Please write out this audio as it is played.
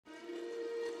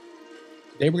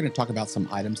Today we're going to talk about some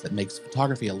items that makes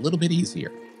photography a little bit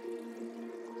easier.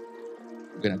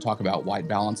 We're going to talk about white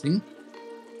balancing,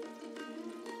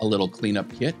 a little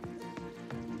cleanup kit,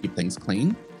 keep things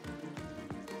clean.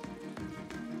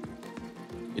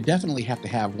 You definitely have to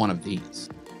have one of these.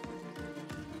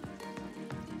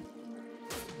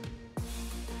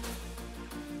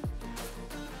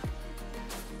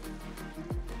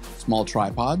 Small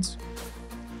tripods.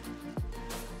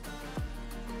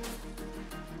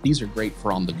 These are great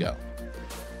for on the go.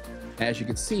 As you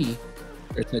can see,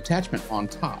 there's an attachment on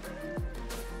top.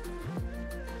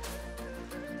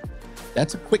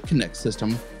 That's a quick connect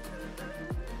system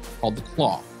called the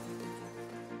Claw.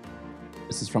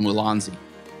 This is from Ulanzi.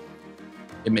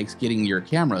 It makes getting your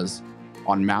cameras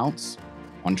on mounts,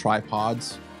 on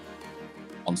tripods,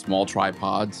 on small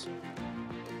tripods,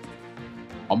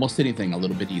 almost anything a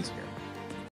little bit easier.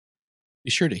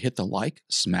 Be sure to hit the like,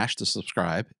 smash the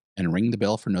subscribe, and ring the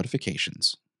bell for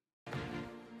notifications.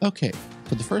 Okay,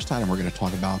 so the first item we're going to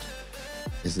talk about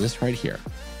is this right here.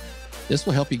 This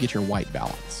will help you get your white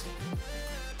balance.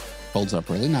 Folds up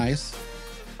really nice.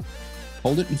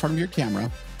 Hold it in front of your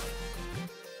camera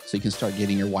so you can start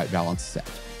getting your white balance set.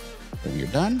 When you're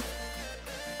done,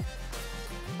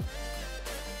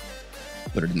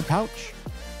 put it in the pouch,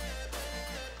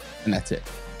 and that's it.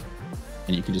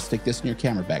 And you can just stick this in your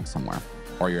camera bag somewhere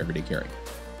or your everyday carry.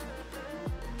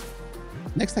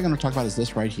 Next thing I'm going to talk about is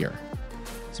this right here.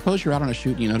 Suppose you're out on a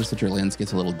shoot and you notice that your lens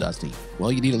gets a little dusty. Well,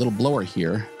 you need a little blower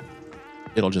here.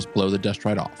 It'll just blow the dust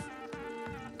right off.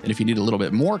 And if you need a little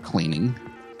bit more cleaning,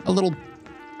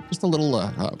 just a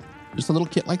little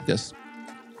kit like this,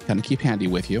 kind of keep handy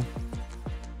with you.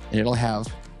 And it'll have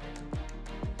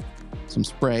some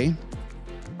spray,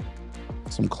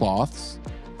 some cloths,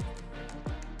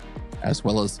 as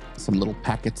well as some little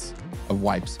packets of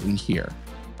wipes in here.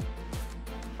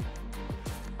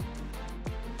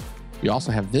 You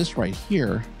also have this right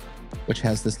here, which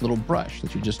has this little brush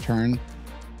that you just turn,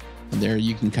 and there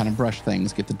you can kind of brush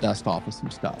things, get the dust off of some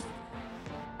stuff.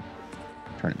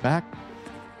 Turn it back,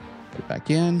 put it back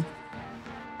in,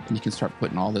 and you can start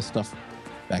putting all this stuff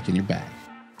back in your bag.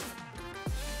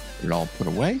 Get it all put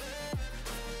away,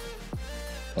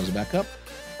 close it back up,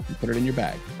 and put it in your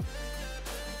bag.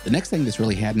 The next thing that's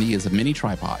really handy is a mini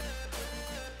tripod.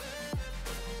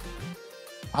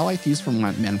 I like these from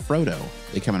Manfrotto.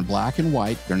 They come in black and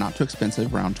white. They're not too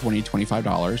expensive, around $20,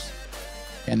 $25.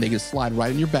 And they can slide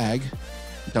right in your bag.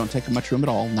 Don't take up much room at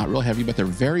all. Not real heavy, but they're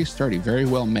very sturdy, very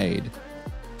well made.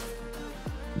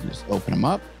 You just open them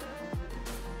up.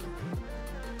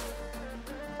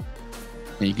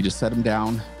 And you can just set them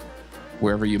down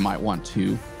wherever you might want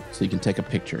to so you can take a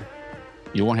picture.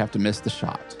 You won't have to miss the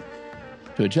shot.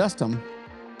 To adjust them,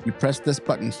 you press this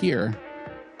button here.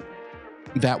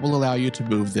 That will allow you to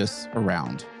move this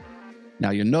around.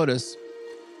 Now you'll notice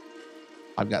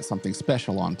I've got something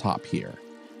special on top here.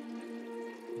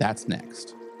 That's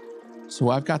next. So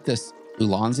I've got this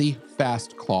Ulanzi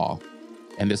Fast Claw,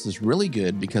 and this is really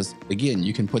good because, again,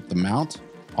 you can put the mount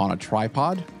on a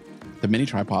tripod, the mini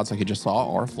tripods like you just saw,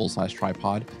 or a full-size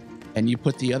tripod, and you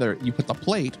put the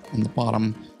plate on the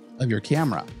bottom of your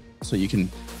camera so you can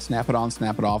snap it on,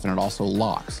 snap it off, and it also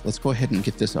locks. Let's go ahead and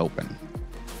get this open.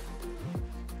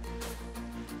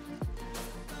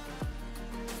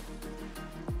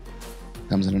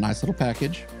 Comes in a nice little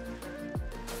package.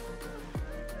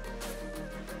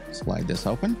 Slide this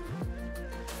open.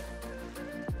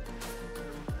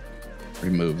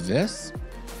 Remove this.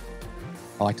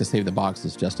 I like to save the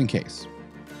boxes just in case.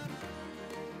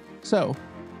 So,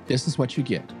 this is what you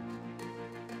get.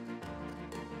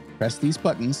 Press these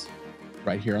buttons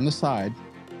right here on the side,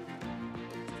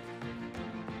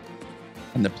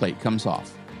 and the plate comes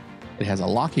off. It has a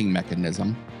locking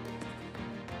mechanism.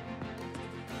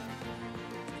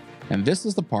 And this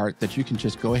is the part that you can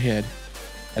just go ahead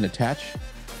and attach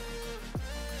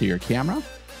to your camera.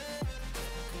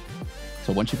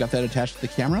 So once you've got that attached to the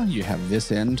camera, you have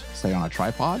this end, say on a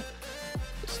tripod,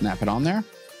 snap it on there,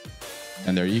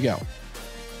 and there you go.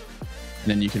 And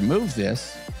then you can move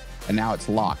this, and now it's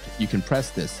locked. You can press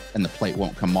this and the plate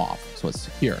won't come off, so it's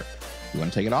secure. You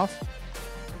want to take it off?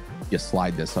 You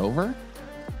slide this over,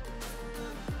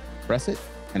 press it,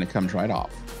 and it comes right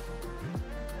off.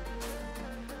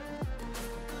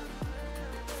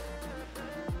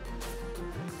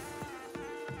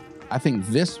 I think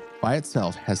this by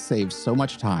itself has saved so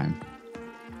much time.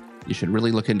 You should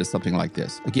really look into something like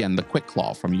this. Again, the Quick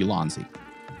Claw from Ulanzi.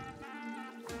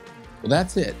 Well,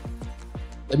 that's it.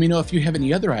 Let me know if you have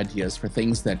any other ideas for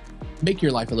things that make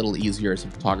your life a little easier as a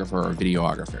photographer or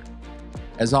videographer.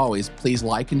 As always, please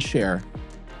like and share,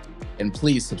 and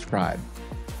please subscribe.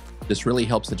 This really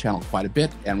helps the channel quite a bit,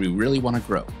 and we really want to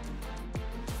grow.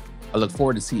 I look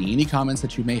forward to seeing any comments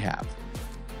that you may have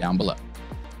down below.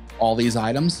 All these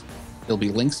items, there'll be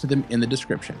links to them in the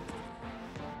description.